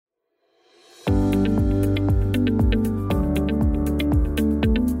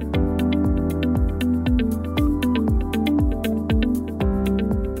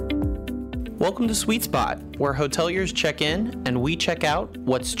Welcome to Sweet Spot, where hoteliers check in and we check out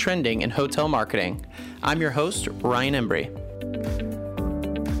what's trending in hotel marketing. I'm your host, Ryan Embry.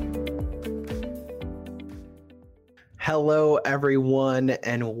 Hello, everyone,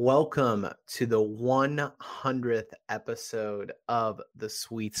 and welcome to the 100th episode of The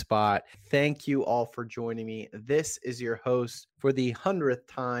Sweet Spot. Thank you all for joining me. This is your host for the 100th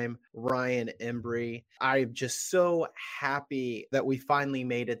time, Ryan Embry. I'm just so happy that we finally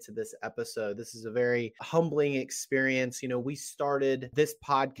made it to this episode. This is a very humbling experience. You know, we started this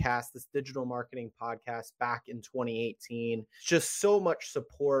podcast, this digital marketing podcast, back in 2018. Just so much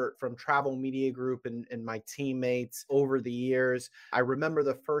support from Travel Media Group and my teammates over the years. I remember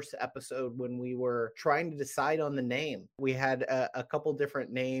the first episode when we were trying to decide on the name. We had a couple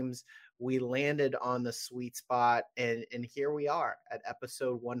different names. We landed on The Sweet Spot, and here we are at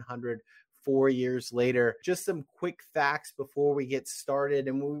episode 100, 4 years later. Just some quick facts before we get started,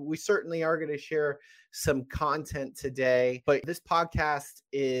 and we certainly are going to share some content today. But this podcast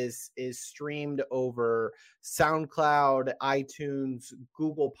is streamed over SoundCloud, iTunes,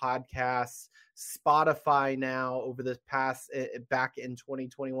 Google Podcasts, Spotify now over the past back in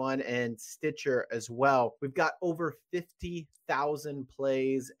 2021, and Stitcher as well. We've got over 50,000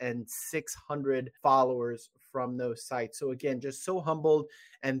 plays and 600 followers from those sites. So again, just so humbled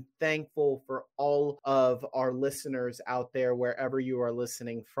and thankful for all of our listeners out there, wherever you are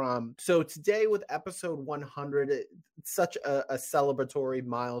listening from. So today with episode 100, it's such a celebratory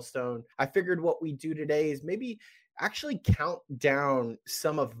milestone. I figured what we do today is maybe actually count down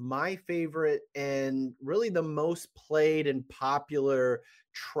some of my favorite and really the most played and popular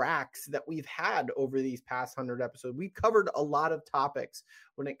tracks that we've had over these past 100 episodes. We've covered a lot of topics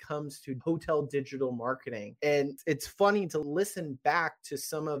when it comes to hotel digital marketing. And it's funny to listen back to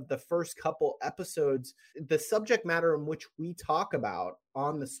some of the first couple episodes. The subject matter in which we talk about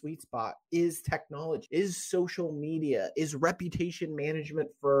on The Sweet Spot is technology, is social media, is reputation management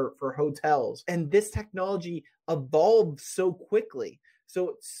for hotels. And this technology evolved so quickly.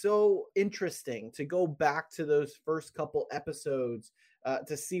 So it's so interesting to go back to those first couple episodes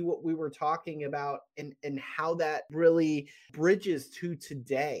to see what we were talking about and how that really bridges to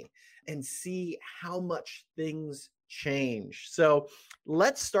today and see how much things change. So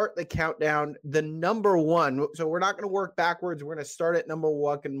let's start the countdown. The number one, so we're not going to work backwards. We're going to start at number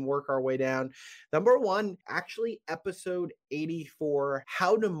one and work our way down. Number one, actually episode 84,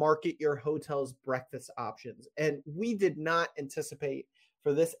 how to market your hotel's breakfast options. And we did not anticipate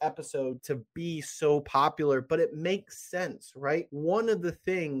for this episode to be so popular, but it makes sense, right? One of the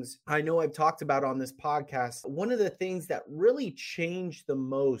things I know I've talked about on this podcast, one of the things that really changed the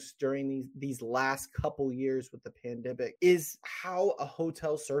most during these last couple years with the pandemic is how a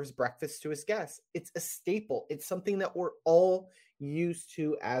hotel serves breakfast to its guests. It's a staple. It's something that we're all used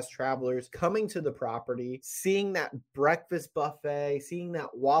to as travelers, coming to the property, seeing that breakfast buffet, seeing that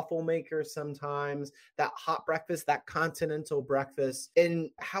waffle maker sometimes, that hot breakfast, that continental breakfast,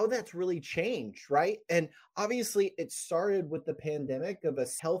 and how that's really changed, right? And obviously it started with the pandemic of a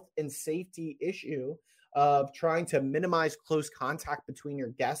health and safety issue of trying to minimize close contact between your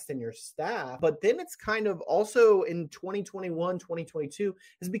guests and your staff. But then it's kind of also in 2021, 2022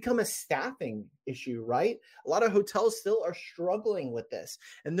 has become a staffing issue, right? A lot of hotels still are struggling with this,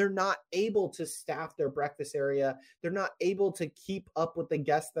 and they're not able to staff their breakfast area. They're not able to keep up with the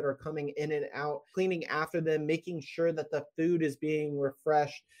guests that are coming in and out, cleaning after them, making sure that the food is being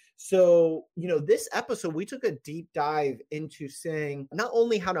refreshed. So, this episode, we took a deep dive into saying not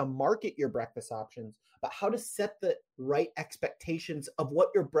only how to market your breakfast options, but how to set the right expectations of what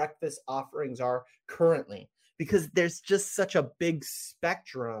your breakfast offerings are currently, because there's just such a big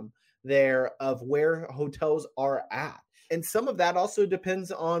spectrum there of where hotels are at. And some of that also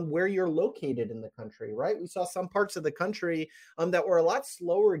depends on where you're located in the country, right? We saw some parts of the country that were a lot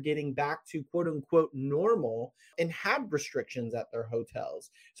slower getting back to quote unquote normal and had restrictions at their hotels.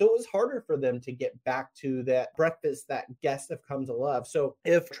 So it was harder for them to get back to that breakfast that guests have come to love. So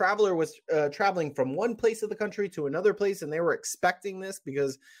if a traveler was traveling from one place of the country to another place and they were expecting this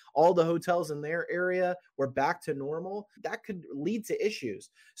because all the hotels in their area were back to normal, that could lead to issues.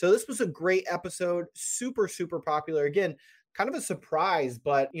 So this was a great episode, super, super popular. Again, kind of a surprise,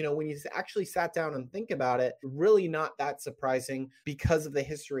 but when you actually sat down and think about it, really not that surprising because of the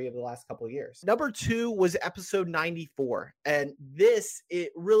history of the last couple of years. Number two was episode 94. And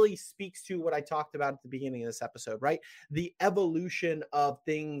it really speaks to what I talked about at the beginning of this episode, right? The evolution of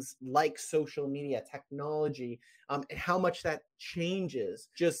things like social media, technology, and how much that changes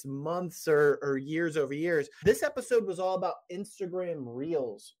just months or years over years. This episode was all about Instagram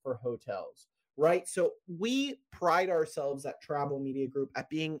Reels for hotels, right? So we pride ourselves at Travel Media Group at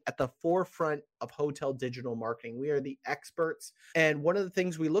being at the forefront of hotel digital marketing. We are the experts. And one of the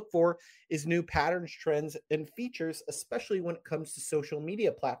things we look for is new patterns, trends, and features, especially when it comes to social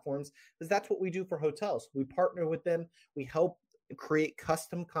media platforms, because that's what we do for hotels. We partner with them. We help create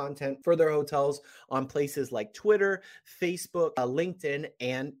custom content for their hotels on places like Twitter, Facebook, LinkedIn,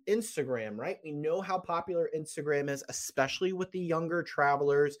 and Instagram, right? We know how popular Instagram is, especially with the younger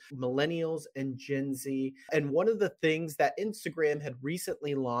travelers, millennials, and Gen Z. And one of the things that Instagram had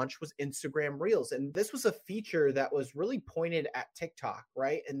recently launched was Instagram Reels. And this was a feature that was really pointed at TikTok,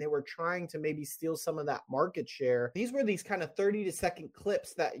 right? And they were trying to maybe steal some of that market share. These were these kind of 30-second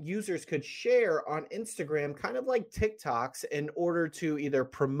clips that users could share on Instagram, kind of like TikToks, in order to either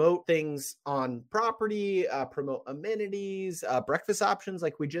promote things on property, promote amenities, breakfast options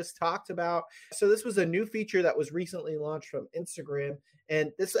like we just talked about. So this was a new feature that was recently launched from Instagram.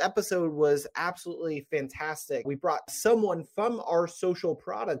 And this episode was absolutely fantastic. We brought someone from our social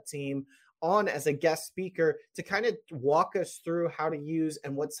product team on as a guest speaker to kind of walk us through how to use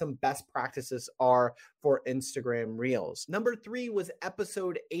and what some best practices are for Instagram Reels. Number 3 was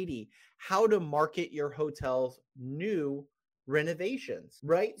episode 80, how to market your hotel's new renovations,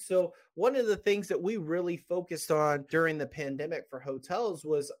 right? So one of the things that we really focused on during the pandemic for hotels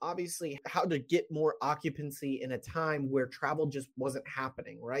was obviously how to get more occupancy in a time where travel just wasn't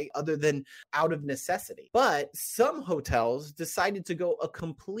happening, right? Other than out of necessity. But some hotels decided to go a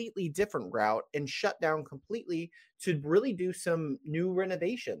completely different route and shut down completely to really do some new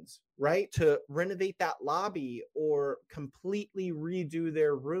renovations, right? To renovate that lobby or completely redo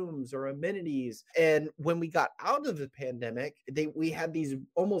their rooms or amenities. And when we got out of the pandemic, we had these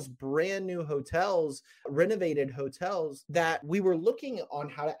almost brand new hotels, renovated hotels that we were looking on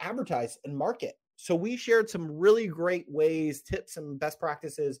how to advertise and market. So we shared some really great ways, tips, and best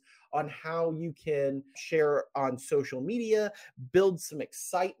practices on how you can share on social media, build some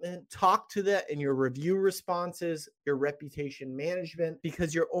excitement, talk to that in your review responses, your reputation management,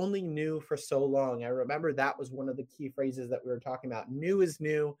 because you're only new for so long. I remember that was one of the key phrases that we were talking about. New is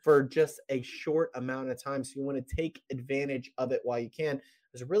new for just a short amount of time. So you want to take advantage of it while you can.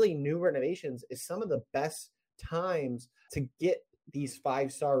 Because really, new renovations is some of the best times to get these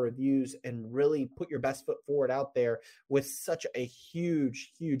 5-star reviews and really put your best foot forward out there with such a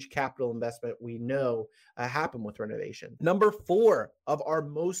huge capital investment we know happen with renovation. Number 4 of our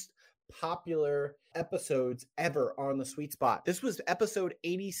most popular episodes ever on the Sweet Spot. This was episode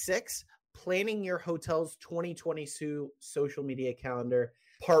 86, planning your hotel's 2022 social media calendar,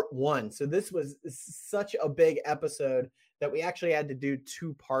 part 1. So this was such a big episode that we actually had to do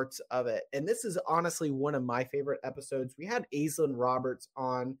 2 parts of it. And this is honestly one of my favorite episodes. We had Aislinn Roberts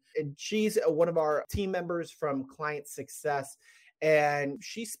on, and she's one of our team members from Client Success. And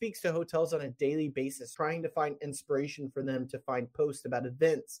she speaks to hotels on a daily basis, trying to find inspiration for them to find posts about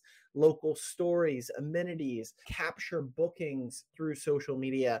events, local stories, amenities, capture bookings through social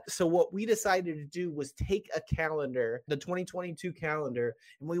media. So what we decided to do was take a calendar, the 2022 calendar,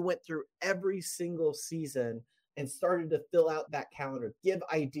 and we went through every single season and started to fill out that calendar, give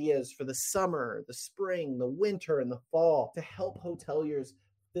ideas for the summer, the spring, the winter, and the fall to help hoteliers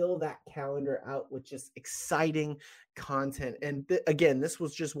fill that calendar out with just exciting content. And again, this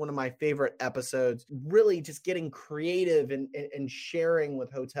was just one of my favorite episodes, really just getting creative and sharing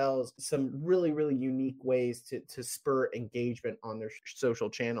with hotels some really unique ways to spur engagement on their social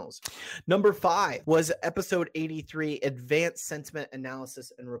channels. Number 5 was episode 83, advanced sentiment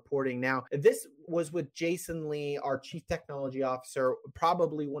analysis and reporting. Now, this was with Jason Lee, our chief technology officer,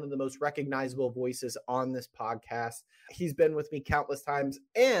 probably one of the most recognizable voices on this podcast. He's been with me countless times.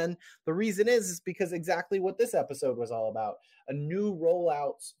 And the reason is because exactly what this episode was all about, a new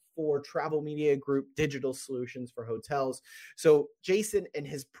rollouts for Travel Media Group digital solutions for hotels. So Jason and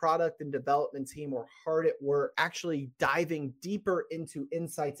his product and development team were hard at work, actually diving deeper into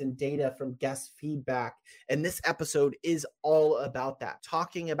insights and data from guest feedback. And this episode is all about that,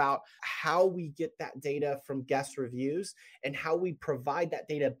 talking about how we get that data from guest reviews and how we provide that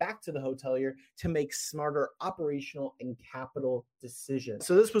data back to the hotelier to make smarter operational and capital decisions.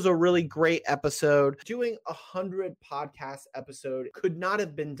 So this was a really great episode. Doing 100 podcast episode could not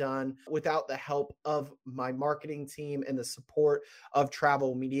have been done without the help of my marketing team and the support of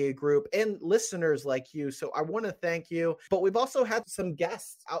Travel Media Group and listeners like you. So I want to thank you. But we've also had some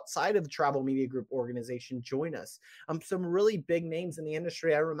guests outside of the Travel Media Group organization join us. Some really big names in the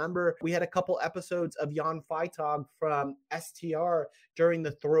industry. I remember we had a couple episodes of Jan Feitag from STR during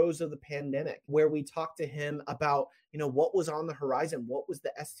the throes of the pandemic, where we talked to him about what was on the horizon, what was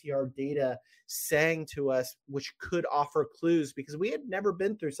the STR data saying to us, which could offer clues, because we had never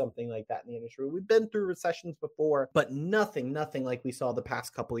been through something like that in the industry. We've been through recessions before, but nothing like we saw the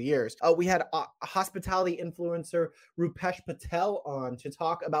past couple of years. We had a hospitality influencer, Rupesh Patel, on to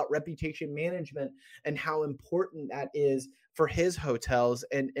talk about reputation management and how important that is for his hotels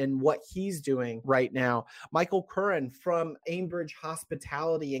and what he's doing right now. Michael Curran from Aimbridge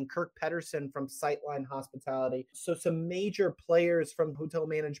Hospitality and Kirk Pedersen from Sightline Hospitality. So some major players from hotel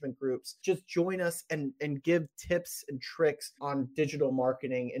management groups just join us and give tips and tricks on digital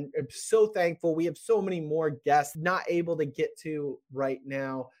marketing. And I'm so thankful. We have so many more guests not able to get to right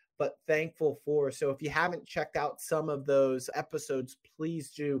now, but thankful for. So if you haven't checked out some of those episodes, please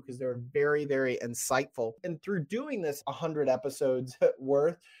do, because they're very, very insightful. And through doing this 100 episodes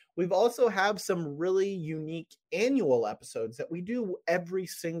worth, we've also have some really unique annual episodes that we do every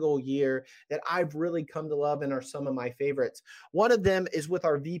single year that I've really come to love and are some of my favorites. One of them is with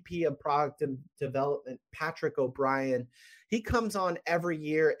our VP of Product and Development, Patrick O'Brien. He comes on every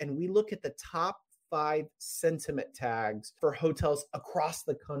year and we look at the top 5 sentiment tags for hotels across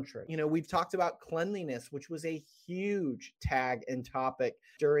the country. We've talked about cleanliness, which was a huge tag and topic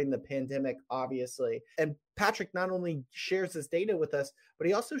during the pandemic, obviously. And Patrick not only shares this data with us, but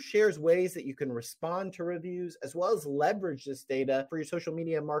he also shares ways that you can respond to reviews as well as leverage this data for your social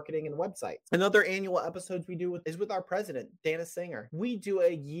media marketing and websites. Another annual episodes we do is with our president, Dana Singer. We do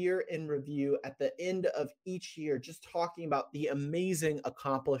a year in review at the end of each year, just talking about the amazing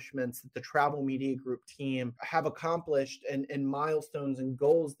accomplishments that the Travel Media Group team have accomplished and milestones and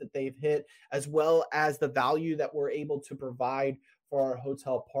goals that they've hit, as well as the value that we're able to provide for our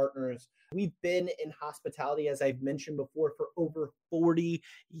hotel partners. We've been in hospitality, as I've mentioned before, for over 40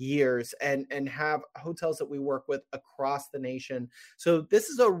 years and have hotels that we work with across the nation. So this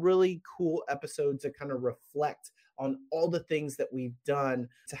is a really cool episode to kind of reflect on all the things that we've done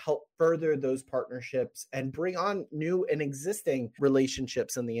to help further those partnerships and bring on new and existing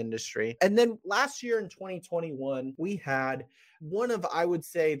relationships in the industry. And then last year in 2021, we had one of, I would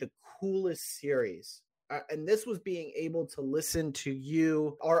say, the coolest series. And this was being able to listen to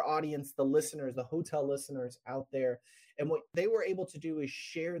you, our audience, the listeners, the hotel listeners out there. And what they were able to do is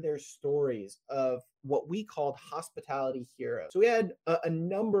share their stories of what we called hospitality heroes. So we had a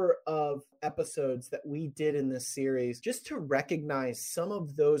number of episodes that we did in this series just to recognize some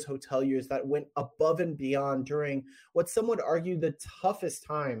of those hoteliers that went above and beyond during what some would argue the toughest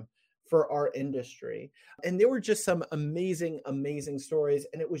time for our industry. And there were just some amazing, amazing stories.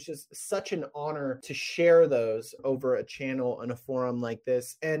 And it was just such an honor to share those over a channel and a forum like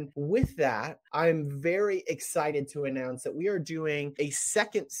this. And with that, I'm very excited to announce that we are doing a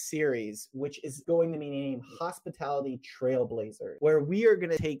second series, which is going to be named Hospitality Trailblazers, where we are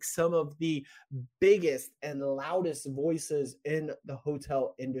going to take some of the biggest and loudest voices in the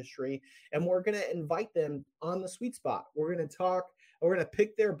hotel industry, and we're going to invite them on the Sweet Spot. We're going to talk. We're going to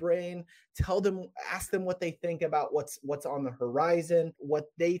pick their brain, ask them what they think about what's on the horizon,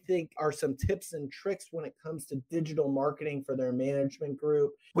 what they think are some tips and tricks when it comes to digital marketing for their management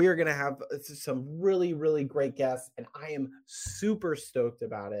group. We are going to have some really, really great guests, and I am super stoked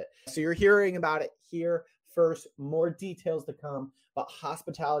about it. So you're hearing about it here first, more details to come, but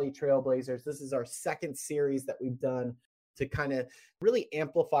Hospitality Trailblazers, this is our second series that we've done to kind of really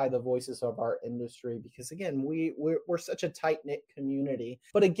amplify the voices of our industry, because again, we're such a tight-knit community.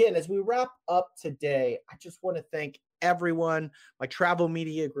 But again, as we wrap up today, I just want to thank everyone, my Travel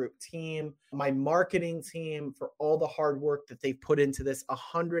Media Group team, my marketing team, for all the hard work that they've put into this.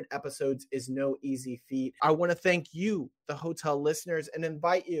 100 episodes is no easy feat. I want to thank you, the hotel listeners, and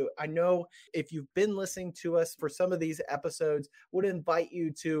invite you. I know if you've been listening to us for some of these episodes, would invite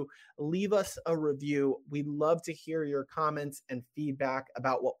you to leave us a review. We'd love to hear your comments and feedback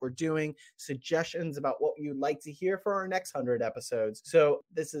about what we're doing, suggestions about what you'd like to hear for our next 100 episodes. So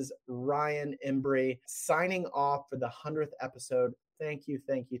this is Ryan Embry signing off for the 100th episode. Thank you,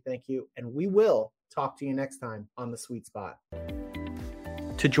 thank you, thank you. And we will talk to you next time on The Sweet Spot.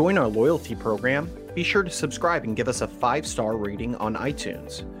 To join our loyalty program, be sure to subscribe and give us a 5-star rating on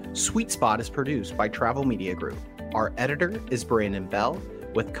iTunes. Sweet Spot is produced by Travel Media Group. Our editor is Brandon Bell,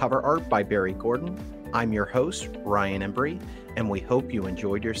 with cover art by Barry Gordon. I'm your host, Ryan Embry, and we hope you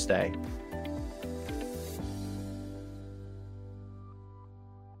enjoyed your stay.